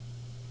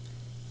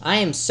I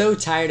am so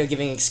tired of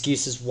giving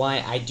excuses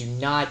why I do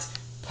not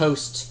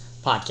post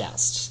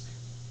podcasts.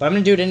 But I'm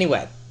going to do it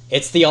anyway.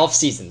 It's the off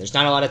season. There's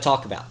not a lot to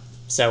talk about.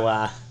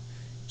 So,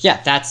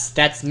 yeah,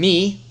 that's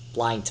me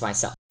lying to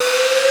myself.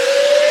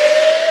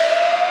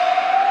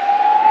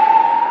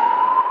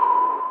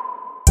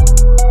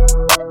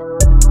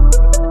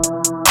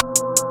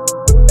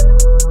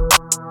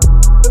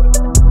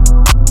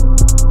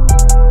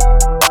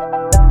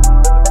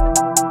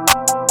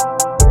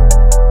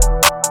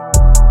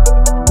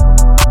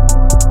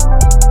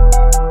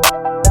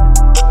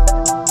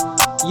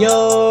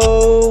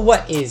 Yo,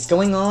 what is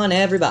going on,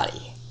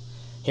 everybody?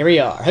 Here we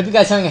are. Hope you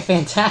guys are having a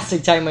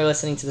fantastic time while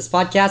listening to this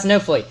podcast, and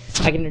hopefully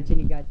I can entertain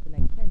you guys for the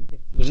next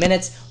 10-15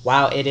 minutes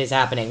while it is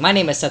happening. My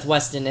name is Seth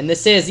Weston, and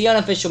this is the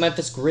unofficial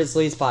Memphis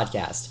Grizzlies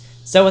podcast.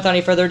 So without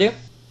any further ado,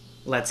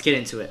 let's get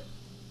into it.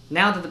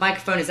 Now that the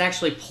microphone is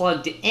actually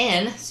plugged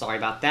in, sorry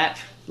about that,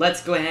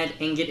 let's go ahead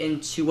and get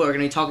into what we're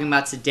going to be talking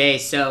about today.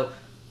 So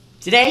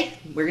today,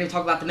 we're going to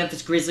talk about the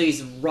Memphis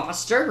Grizzlies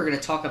roster. We're going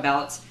to talk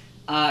about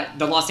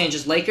the Los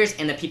Angeles Lakers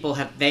and the people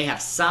they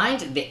have signed,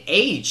 the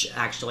age,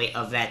 actually,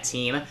 of that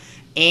team.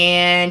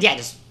 And, yeah,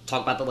 just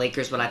talk about the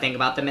Lakers, what I think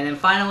about them. And then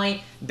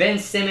finally, Ben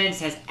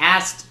Simmons has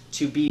asked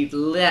to be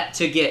let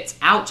to get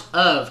out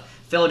of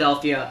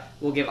Philadelphia.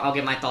 I'll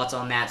give my thoughts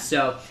on that.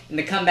 So, in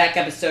the comeback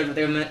episode of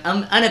the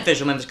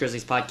unofficial Memphis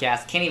Grizzlies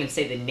podcast, can't even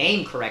say the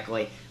name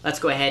correctly. Let's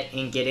go ahead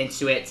and get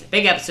into it.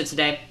 Big episode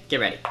today.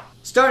 Get ready.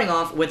 Starting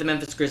off with the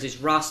Memphis Grizzlies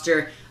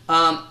roster.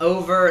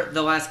 Over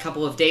the last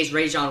couple of days,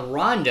 Rajon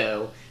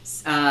Rondo,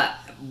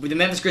 the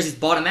Memphis Grizzlies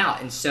bought him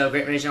out, and so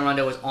Rajon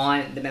Rondo was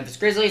on the Memphis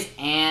Grizzlies,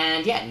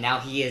 and yeah, now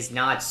he is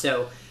not.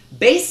 So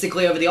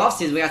basically, over the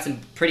offseason, we got some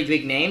pretty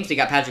big names. We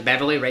got Patrick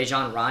Beverley,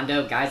 Rajon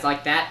Rondo, guys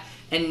like that,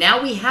 and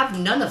now we have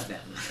none of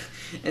them.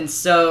 And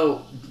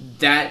so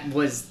that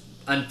was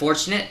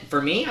unfortunate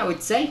for me, I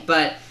would say,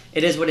 but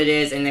it is what it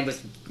is, and it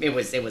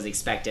was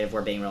expected, if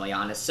we're being really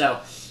honest. So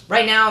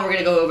right now, we're going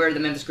to go over the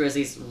Memphis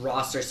Grizzlies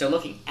roster. So we're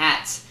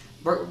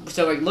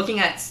looking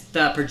at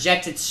the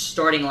projected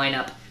starting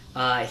lineup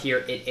here.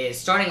 It is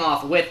starting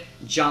off with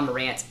John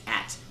Morant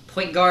at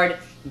point guard,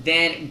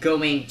 then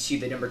going to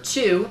the number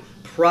 2,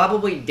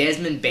 probably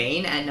Desmond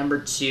Bane at number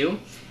 2.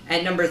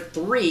 At number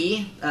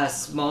 3,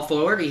 small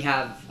forward, we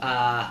have,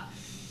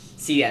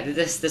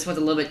 this one's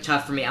a little bit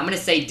tough for me. I'm going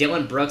to say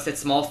Dillon Brooks at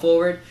small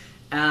forward.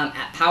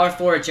 At power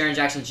forward, Jaren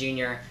Jackson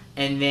Jr.,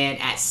 and then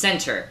at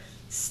center,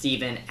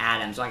 Steven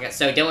Adams.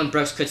 So Dillon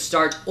Brooks could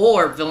start,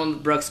 or Dillon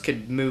Brooks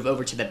could move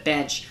over to the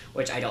bench,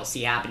 which I don't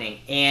see happening.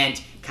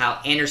 And Kyle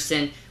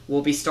Anderson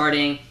will be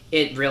starting.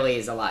 It really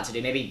is a lot to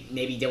do.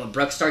 Maybe Dillon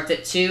Brooks starts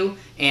at 2,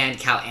 and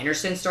Kyle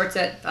Anderson starts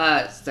at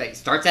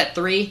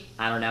 3.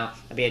 I don't know.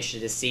 I'd be interested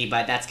to see,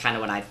 but that's kind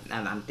of what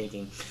I'm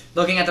thinking.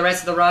 Looking at the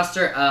rest of the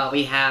roster,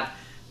 we have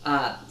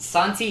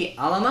Santi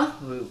Alama,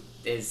 who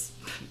is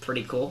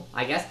pretty cool,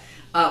 I guess.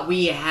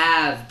 We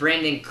have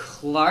Brandon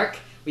Clark.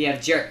 We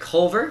have Jarrett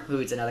Culver,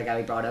 who's another guy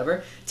we brought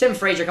over. Tim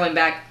Frazier coming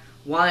back.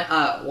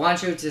 Juancho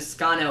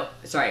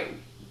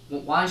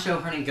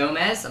Hernan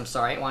Gomez.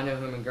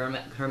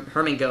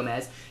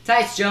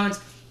 Tyus Jones,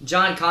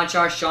 John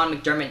Conchar, Sean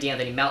McDermott,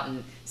 DeAnthony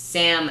Melton,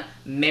 Sam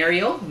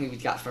Mariel, who we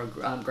got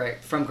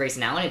from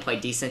Grayson Allen. He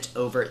played decent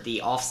over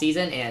the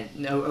offseason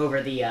and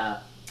over the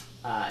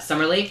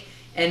Summer League.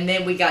 And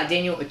then we got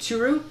Daniel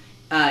Oturu,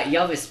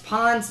 Yelvis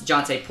Pons,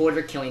 Jonte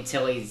Porter, Killian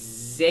Tilly,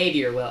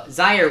 Zaire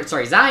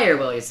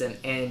Williamson,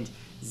 and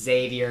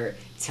Xavier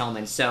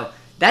Tillman. So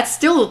that's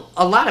still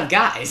a lot of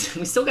guys.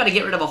 We still got to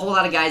get rid of a whole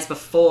lot of guys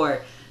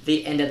before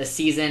the end of the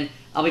season.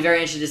 I'll be very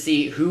interested to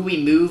see who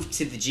we move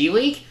to the G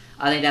League.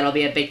 I think that'll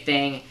be a big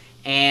thing.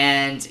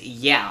 And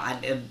yeah,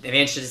 I'm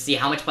interested to see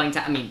how much playing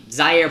time. I mean,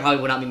 Zaire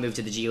probably will not be moved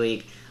to the G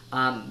League.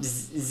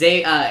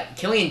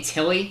 Killian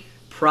Tilly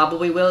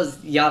probably will.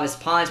 Yelvis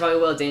Pons probably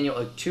will. Daniel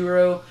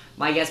Oturu,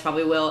 my guess,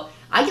 probably will.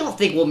 I don't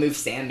think we'll move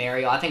Sam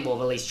Mariel. I think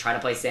we'll at least try to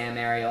play Sam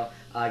Mariel.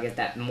 Give it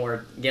a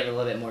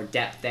little bit more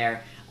depth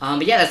there.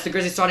 But yeah, that's the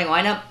Grizzlies starting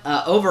lineup.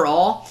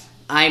 Overall,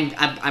 I'm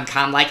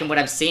kind of liking what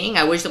I'm seeing.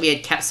 I wish that we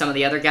had kept some of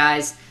the other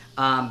guys.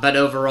 But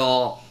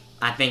overall,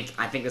 I think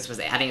this was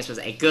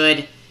a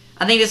good.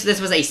 I think this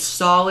was a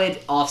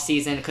solid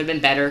offseason. Could have been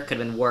better. Could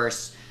have been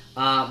worse.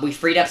 We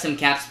freed up some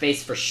cap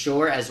space for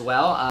sure as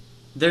well.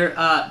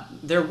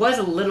 There was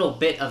a little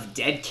bit of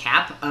dead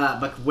cap,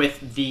 but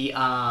with the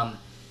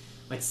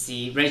let's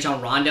see,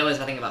 Rajon Rondo is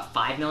I think about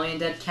 $5 million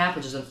dead cap,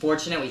 which is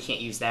unfortunate. We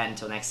can't use that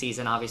until next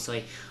season,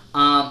 obviously.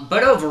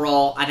 But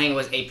overall, I think it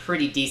was a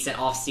pretty decent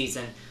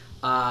offseason.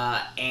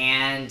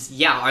 And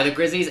yeah, are the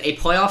Grizzlies a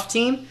playoff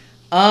team?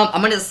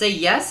 I'm going to say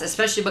yes,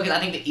 especially because I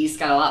think the East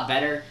got a lot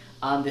better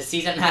this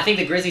season. And I think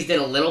the Grizzlies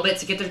did a little bit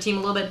to get their team a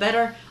little bit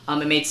better.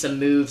 It made some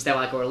moves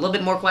that were a little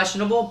bit more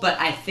questionable, but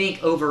I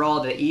think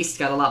overall the East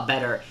got a lot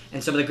better.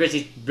 And so the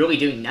Grizzlies really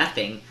doing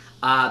nothing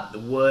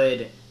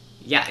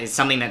is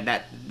something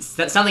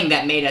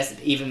that made us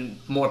even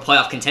more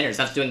playoff contenders.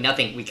 Us doing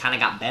nothing, we kind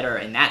of got better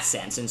in that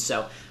sense. And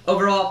so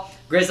overall,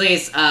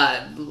 Grizzlies,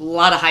 a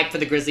lot of hype for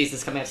the Grizzlies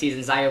this coming up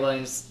season. Zaire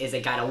Williams is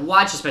a guy to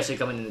watch, especially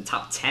coming in the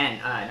top 10.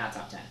 Not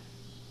top 10.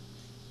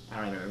 I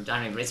don't even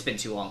remember. It's been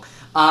too long.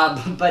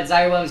 But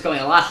Zaire Williams going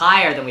a lot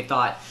higher than we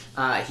thought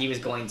he was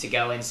going to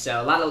go, and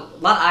so a lot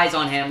of eyes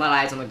on him, a lot of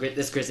eyes on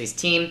this Grizzlies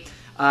team.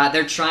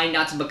 They're trying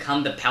not to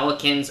become the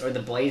Pelicans or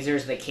the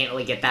Blazers. They can't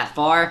really get that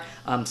far.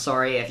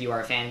 Sorry if you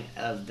are a fan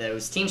of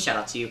those teams. Shout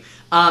out to you.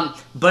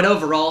 But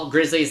overall,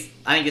 Grizzlies,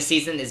 I think the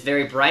season is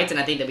very bright, and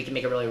I think that we can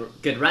make a really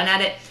good run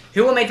at it.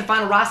 Who will make the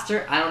final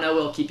roster? I don't know.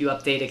 We'll keep you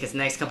updated because the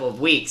next couple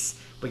of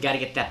weeks, we got to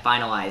get that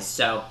finalized.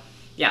 So,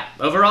 yeah,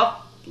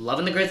 overall,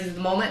 loving the Grizzlies at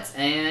the moment.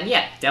 And,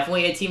 yeah,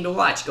 definitely a team to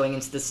watch going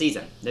into the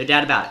season. No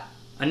doubt about it.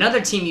 Another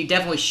team you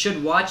definitely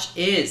should watch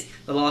is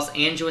the Los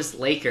Angeles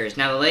Lakers.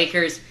 Now, the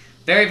Lakers,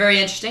 very, very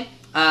interesting.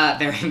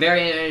 Very,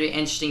 very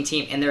interesting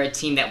team, and they're a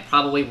team that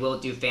probably will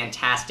do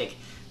fantastic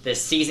this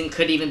season.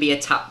 Could even be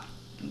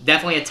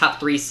definitely a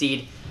top 3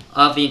 seed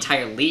of the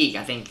entire league.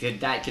 I think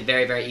that could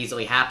very, very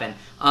easily happen.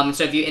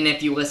 So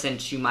if you listen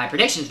to my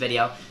predictions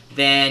video,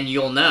 then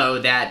you'll know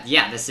that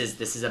this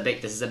is a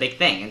big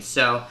thing. And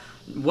so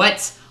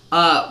what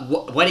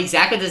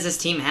exactly does this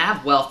team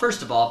have? Well,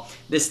 first of all,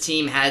 this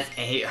team has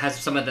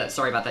some of the,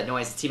 sorry about that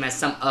noise. The team has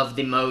some of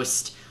the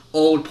most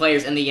old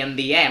players in the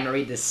NBA. I'm gonna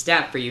read this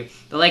stat for you.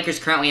 The Lakers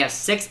currently have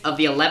 6 of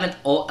the 11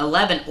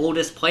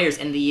 oldest players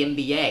in the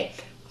NBA.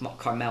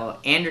 Carmelo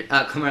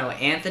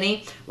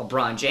Anthony,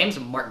 LeBron James,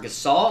 Marc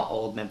Gasol,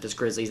 old Memphis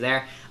Grizzlies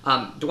there,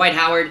 Dwight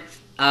Howard,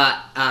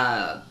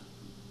 Trevor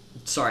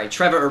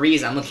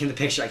Ariza. I'm looking at the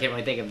picture. I can't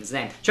really think of his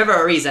name. Trevor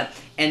Ariza,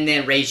 and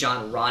then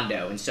Rajon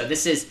Rondo. And so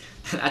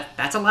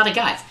that's a lot of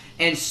guys.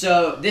 And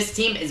so this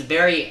team is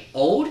very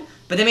old,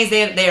 but that means they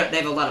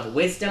have a lot of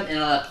wisdom and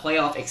a lot of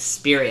playoff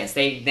experience.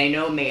 They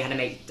know how to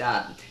make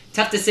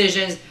tough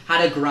decisions,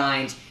 how to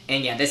grind,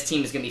 and yeah, this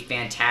team is going to be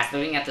fantastic.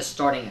 Looking at the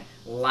starting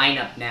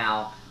lineup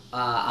now,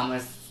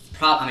 the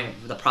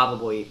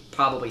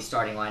probably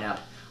starting lineup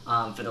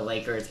for the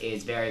Lakers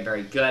is very,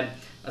 very good.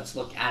 Let's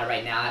look at it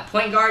right now. At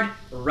point guard,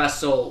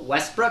 Russell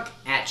Westbrook.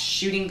 At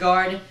shooting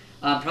guard,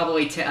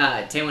 probably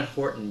Talen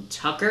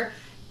Horton-Tucker.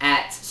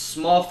 At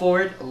small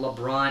forward,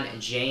 LeBron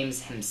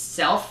James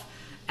himself.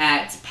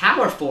 At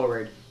power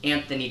forward,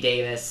 Anthony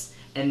Davis.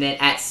 And then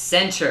at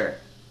center,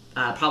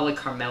 probably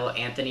Carmelo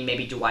Anthony,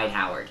 maybe Dwight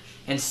Howard.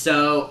 And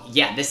so,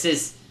 yeah, this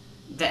is...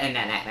 And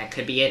that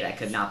could be it. That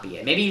could not be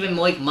it. Maybe even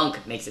Malik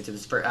Monk makes it to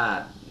this.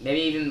 Maybe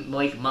even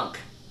Malik Monk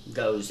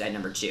goes at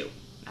number 2.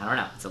 I don't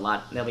know. It's a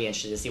lot. They'll be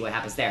interested to see what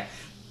happens there.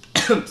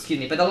 Excuse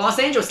me. But the Los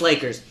Angeles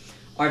Lakers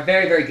are a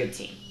very, very good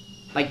team.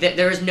 Like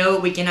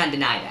we cannot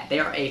deny that they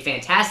are a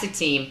fantastic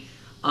team.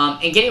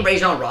 And getting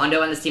Rajon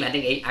Rondo on this team, I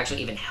think it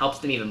actually even helps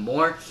them even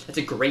more. That's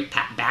a great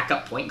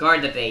backup point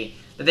guard that they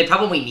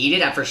probably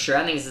needed. For sure,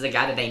 I think this is a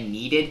guy that they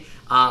needed.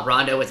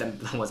 Rondo was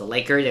a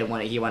Laker.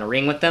 He won a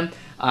ring with them.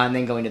 And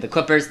then going to the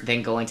Clippers,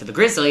 then going to the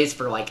Grizzlies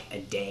for like a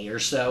day or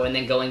so, and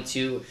then going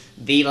to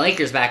the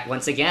Lakers back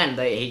once again.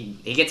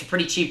 He gets a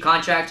pretty cheap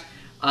contract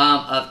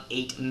of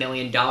 $8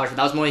 million. But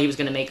that was more than he was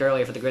going to make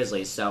earlier for the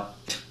Grizzlies. So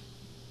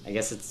I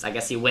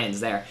guess he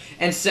wins there.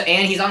 And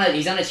he's on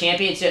a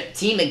championship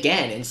team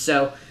again. And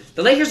so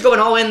the Lakers going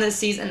all in this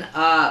season.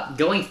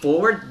 Going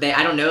forward,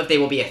 I don't know if they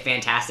will be a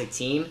fantastic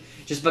team,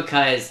 just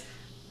because,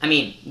 I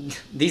mean,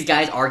 these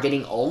guys are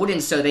getting old,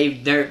 and so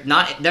they're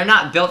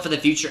not built for the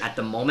future at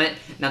the moment.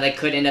 Now they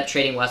could end up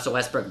trading Russell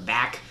Westbrook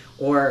back,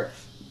 or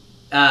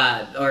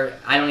I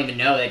don't even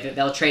know.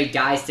 They'll trade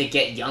guys to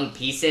get young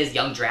pieces,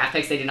 young draft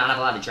picks. They do not have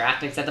a lot of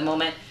draft picks at the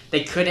moment.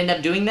 They could end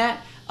up doing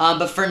that.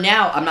 But for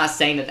now, I'm not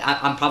saying that.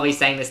 I'm probably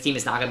saying this team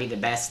is not going to be the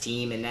best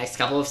team in the next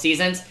couple of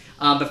seasons.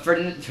 But for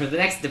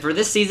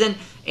this season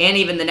and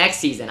even the next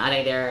season, I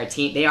think they're a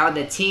team. They are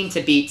the team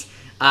to beat,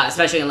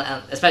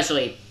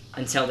 especially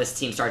until this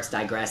team starts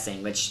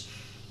digressing, which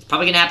is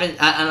probably going to happen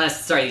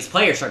unless these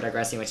players start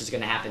digressing, which is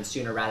going to happen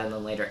sooner rather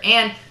than later.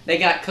 And they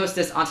got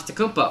Kostas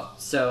Antetokounmpo,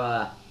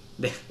 so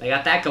they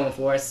got that going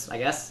for us, I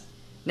guess.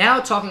 Now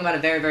talking about a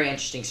very, very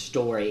interesting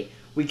story.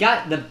 We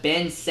got the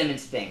Ben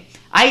Simmons thing.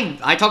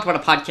 I talked about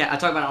it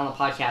on a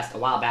podcast a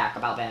while back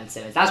about Ben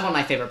Simmons. That's one of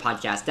my favorite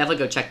podcasts. Definitely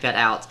go check that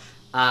out. It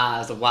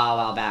was a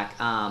while back.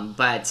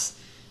 But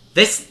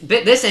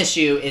this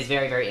issue is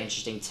very, very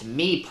interesting to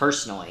me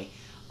personally.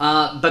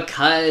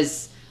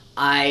 Because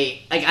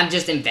I'm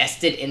just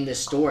invested in this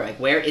story. Like,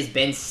 where is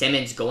Ben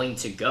Simmons going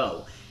to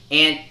go?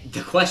 And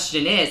the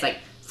question is,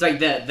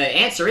 the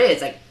answer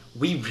is,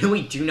 we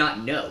really do not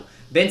know.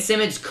 Ben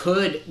Simmons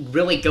could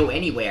really go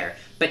anywhere,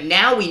 but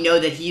now we know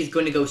that he's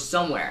going to go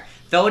somewhere.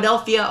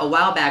 Philadelphia, a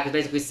while back, was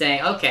basically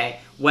saying, okay,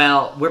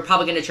 well, we're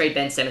probably going to trade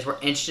Ben Simmons. We're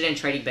interested in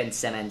trading Ben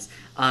Simmons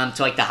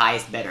to, the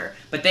highest bidder.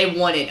 But they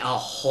wanted a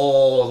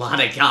whole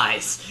lot of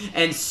guys.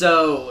 And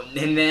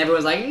then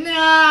everyone's like, nah,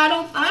 I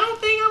don't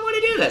think I want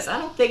to do this. I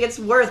don't think it's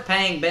worth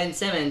paying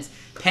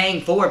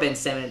for Ben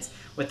Simmons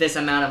with this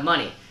amount of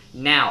money.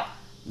 Now,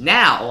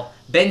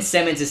 Ben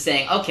Simmons is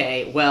saying,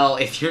 okay, well,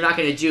 if you're not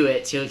going to do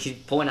it, he's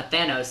pulling a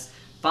Thanos,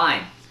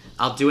 fine,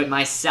 I'll do it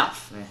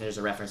myself. There's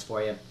a reference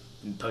for you.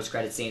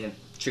 Post-credit scene of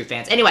true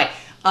fans. Anyway,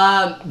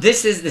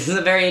 this is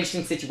a very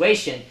interesting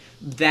situation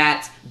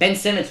that Ben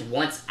Simmons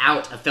wants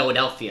out of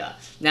Philadelphia.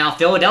 Now,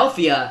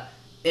 Philadelphia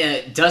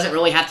doesn't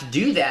really have to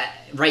do that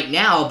right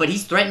now, but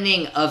he's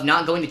threatening of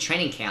not going to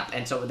training camp.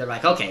 And so they're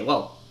like, okay,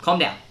 well, calm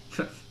down.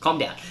 Calm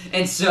down.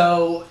 And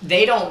so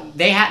they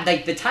have,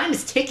 like, the time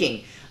is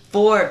ticking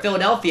for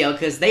Philadelphia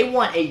because they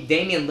want a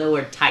Damian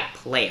Lillard type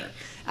player.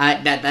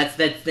 That's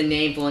the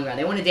name floating around.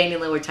 They want a Damian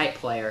Lillard type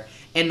player.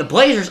 And the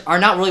Blazers are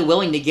not really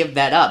willing to give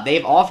that up.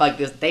 They've offered, like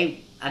this,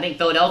 I think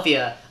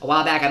Philadelphia, a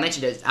while back, I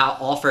mentioned it,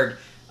 offered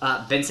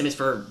Ben Simmons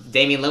for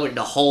Damian Lillard and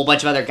a whole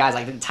bunch of other guys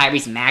like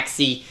Tyrese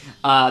Maxey,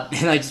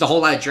 and like just a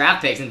whole lot of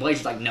draft picks. And the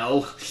Blazers like,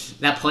 no,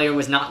 that player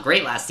was not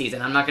great last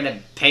season. I'm not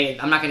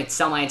gonna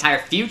sell my entire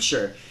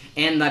future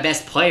and my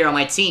best player on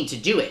my team to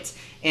do it.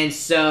 And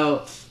so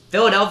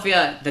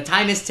Philadelphia, the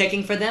time is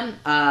ticking for them,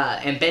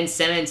 and Ben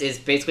Simmons is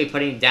basically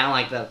putting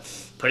down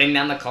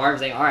the card,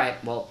 saying, all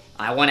right, well,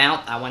 I want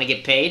out. I want to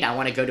get paid. I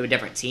want to go to a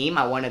different team.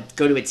 I want to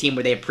go to a team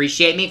where they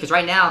appreciate me. Because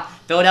right now,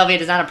 Philadelphia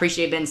does not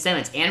appreciate Ben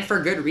Simmons, and for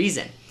good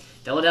reason.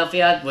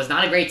 Philadelphia was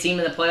not a great team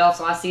in the playoffs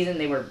last season.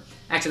 They were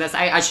actually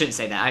I shouldn't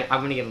say that. I'm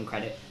going to give them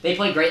credit. They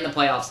played great in the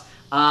playoffs,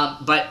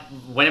 but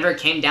whenever it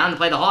came down to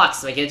play the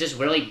Hawks, like it just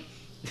really,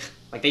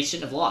 like they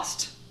shouldn't have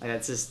lost. Like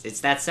it's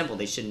that simple.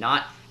 They should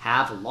not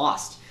have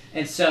lost.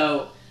 And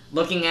so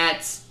looking at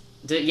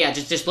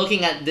just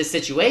looking at this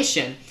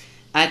situation,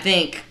 I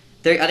think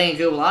it could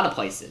go a lot of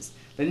places.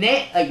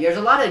 There's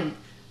a lot in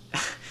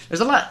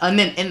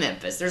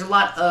Memphis. There's a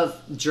lot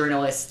of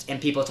journalists and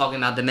people talking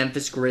about the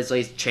Memphis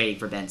Grizzlies trading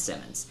for Ben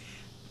Simmons.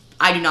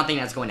 I do not think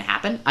that's going to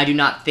happen. I do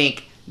not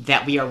think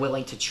that we are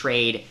willing to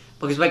trade,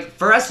 because like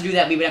for us to do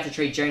that, we would have to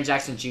trade Jaren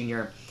Jackson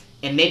Jr.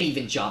 and maybe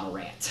even Ja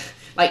Morant.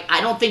 Like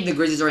I don't think the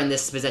Grizzlies are in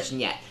this position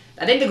yet.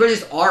 I think the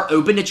Grizzlies are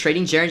open to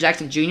trading Jaren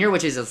Jackson Jr.,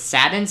 which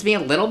saddens me a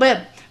little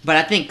bit, but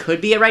I think could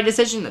be a right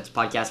decision. That's a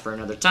podcast for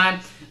another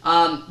time.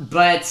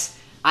 But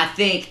I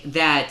think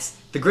that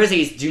the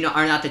Grizzlies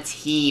are not the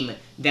team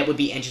that would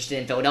be interested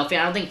in Philadelphia.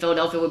 I don't think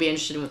Philadelphia would be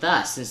interested with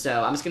us. And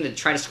so I'm just going to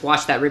try to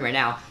squash that rumor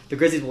now. The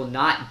Grizzlies will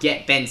not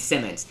get Ben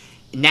Simmons.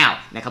 Now,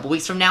 in a couple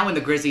weeks from now, when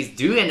the Grizzlies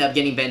do end up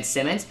getting Ben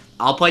Simmons,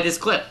 I'll play this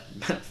clip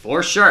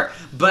for sure.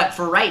 But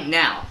for right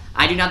now,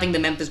 I do not think the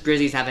Memphis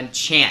Grizzlies have a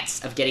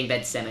chance of getting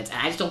Ben Simmons. And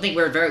I just don't think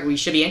we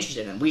should be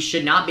interested in him. We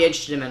should not be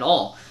interested in him at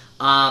all.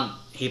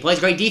 He plays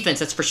great defense,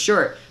 that's for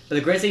sure. But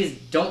the Grizzlies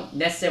don't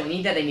necessarily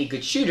need that. They need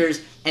good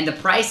shooters, and the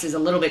price is a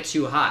little bit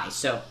too high.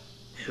 So,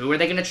 who are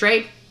they going to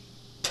trade?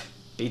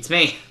 Beats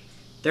me.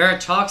 There are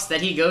talks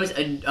that he goes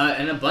in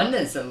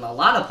abundance in a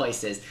lot of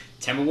places.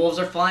 Timberwolves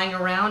are flying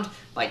around,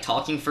 like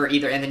talking for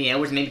either Anthony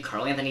Edwards, maybe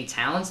Karl-Anthony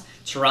Towns.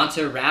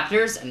 Toronto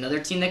Raptors, another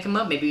team that come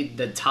up, maybe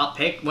the top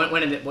pick,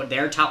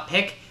 their top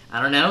pick.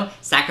 I don't know.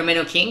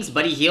 Sacramento Kings,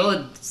 Buddy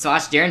Hield /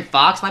 Darren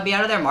Fox might be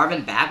out of there.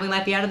 Marvin Bagley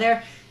might be out of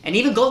there. And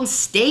even Golden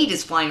State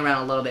is flying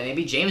around a little bit.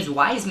 Maybe James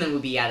Wiseman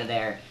would be out of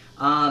there.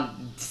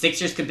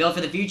 Sixers could build for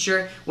the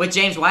future with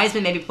James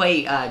Wiseman. Maybe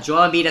play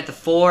Joel Embiid at the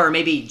 4, or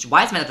maybe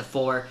Wiseman at the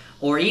 4,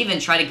 or even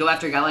try to go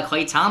after a guy like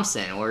Klay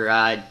Thompson or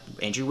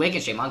Andrew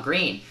Wiggins, Draymond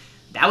Green.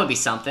 That would be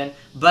something.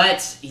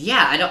 But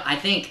yeah, I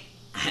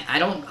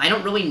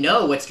don't really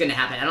know what's going to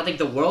happen. I don't think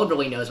the world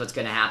really knows what's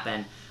going to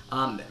happen.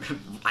 I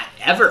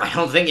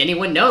don't think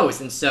anyone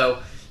knows, and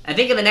so. I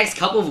think in the next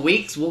couple of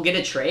weeks, we'll get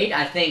a trade.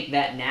 I think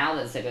that now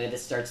that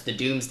this starts the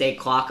doomsday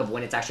clock of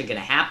when it's actually going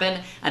to happen.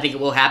 I think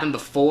it will happen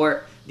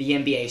before the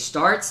NBA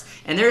starts.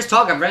 And there's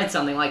talk, I've read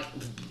something like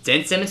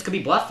Ben Simmons could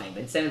be bluffing.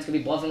 Ben Simmons could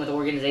be bluffing with the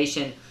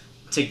organization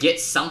to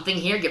get something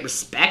here, get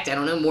respect. I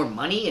don't know, more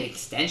money, an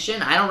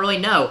extension. I don't really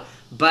know.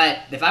 But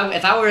if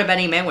I were a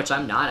betting man, which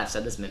I'm not, I've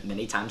said this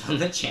many times on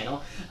the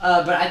channel,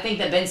 but I think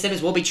that Ben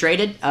Simmons will be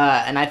traded.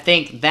 And I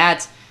think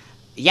that...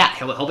 yeah,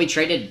 he'll be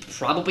traded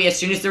probably as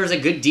soon as there's a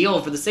good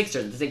deal for the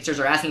Sixers. The Sixers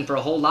are asking for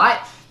a whole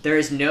lot. There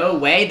is no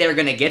way they're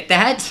going to get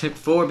that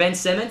for Ben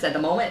Simmons at the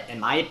moment, in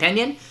my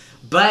opinion.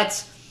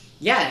 But,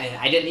 yeah,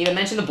 I didn't even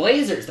mention the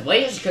Blazers. The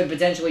Blazers could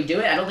potentially do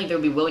it. I don't think they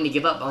would be willing to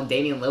give up on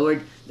Damian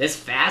Lillard this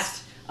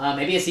fast.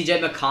 Maybe a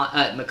CJ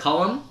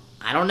McCollum.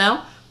 I don't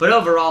know. But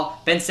overall,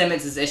 Ben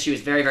Simmons' issue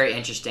is very, very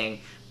interesting.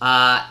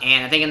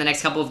 And I think in the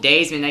next couple of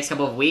days, in the next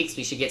couple of weeks,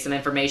 we should get some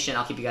information.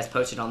 I'll keep you guys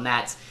posted on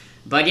that.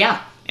 But,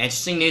 yeah.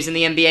 Interesting news in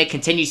the NBA,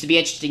 continues to be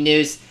interesting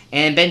news,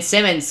 and Ben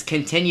Simmons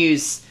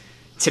continues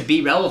to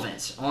be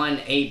relevant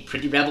on a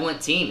pretty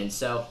relevant team. And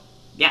so,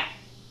 yeah,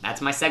 that's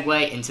my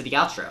segue into the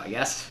outro, I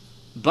guess.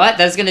 But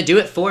that's going to do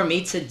it for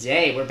me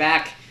today. We're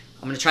back.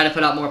 I'm going to try to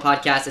put out more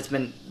podcasts.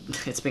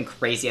 It's been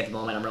crazy at the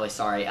moment. I'm really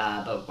sorry,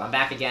 but I'm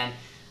back again.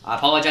 I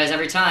apologize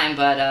every time,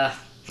 but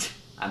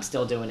I'm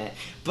still doing it.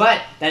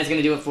 But that is going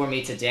to do it for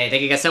me today.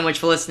 Thank you guys so much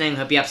for listening.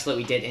 Hope you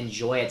absolutely did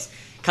enjoy it.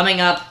 Coming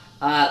up,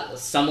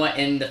 somewhat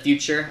in the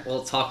future,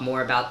 we'll talk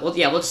more about, we'll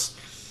just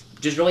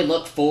really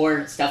look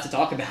for stuff to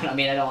talk about. I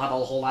mean, I don't have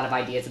a whole lot of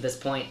ideas at this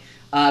point.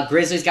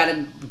 Grizzlies got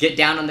to get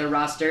down on their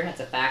roster. That's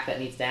a fact that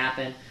needs to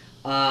happen.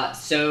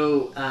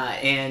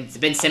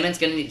 And Ben Simmons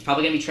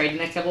probably going to be traded in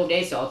the next couple of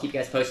days, so I'll keep you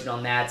guys posted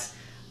on that.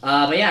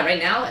 But yeah, right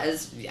now,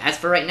 as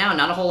for right now,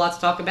 not a whole lot to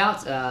talk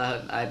about.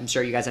 I'm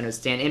sure you guys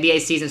understand.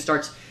 NBA season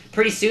starts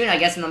pretty soon, I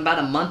guess in about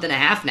a month and a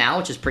half now,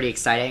 which is pretty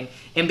exciting.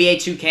 NBA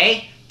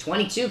 2K,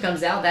 22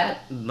 comes out,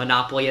 that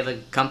monopoly of a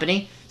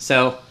company.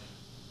 So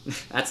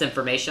that's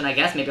information, I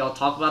guess. Maybe I'll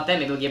talk about that.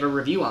 Maybe I'll give a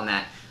review on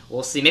that.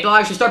 We'll see. Maybe I'll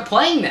actually start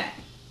playing that.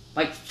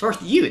 Like, for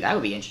you. That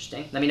would be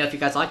interesting. Let me know if you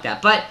guys like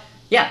that. But,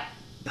 yeah.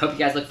 Hope you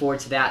guys look forward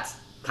to that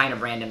kind of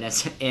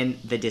randomness in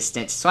the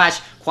distant /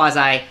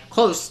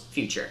 quasi-close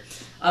future.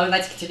 I would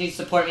like to continue to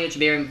support me, which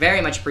would be very,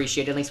 very much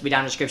appreciated. Links will be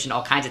down in the description.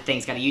 All kinds of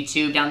things. Got a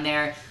YouTube down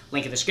there.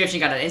 Link in the description.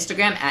 Got an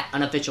Instagram at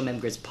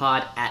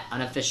unofficialmemgrizzpod, at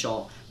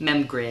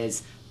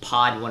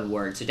unofficialmemgrizzpod, one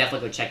word. So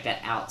definitely go check that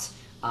out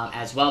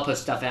as well.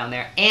 Post stuff down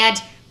there.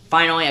 And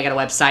finally, I got a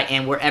website,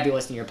 and wherever you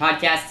listen to your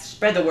podcast,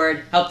 spread the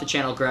word, help the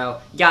channel grow,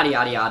 yada,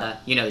 yada, yada.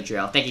 You know the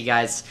drill. Thank you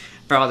guys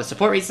for all the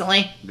support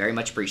recently. Very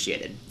much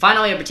appreciated.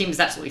 Finally, our team is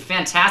absolutely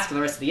fantastic for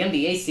the rest of the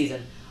NBA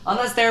season,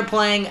 unless they're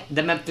playing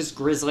the Memphis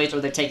Grizzlies, or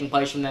they're taking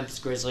place from the Memphis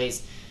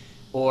Grizzlies,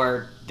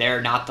 or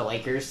they're not the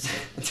Lakers.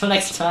 Until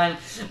next time,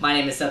 my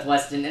name is Seth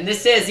Weston, and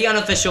this is the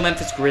Unofficial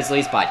Memphis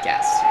Grizzlies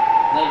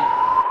Podcast. Later.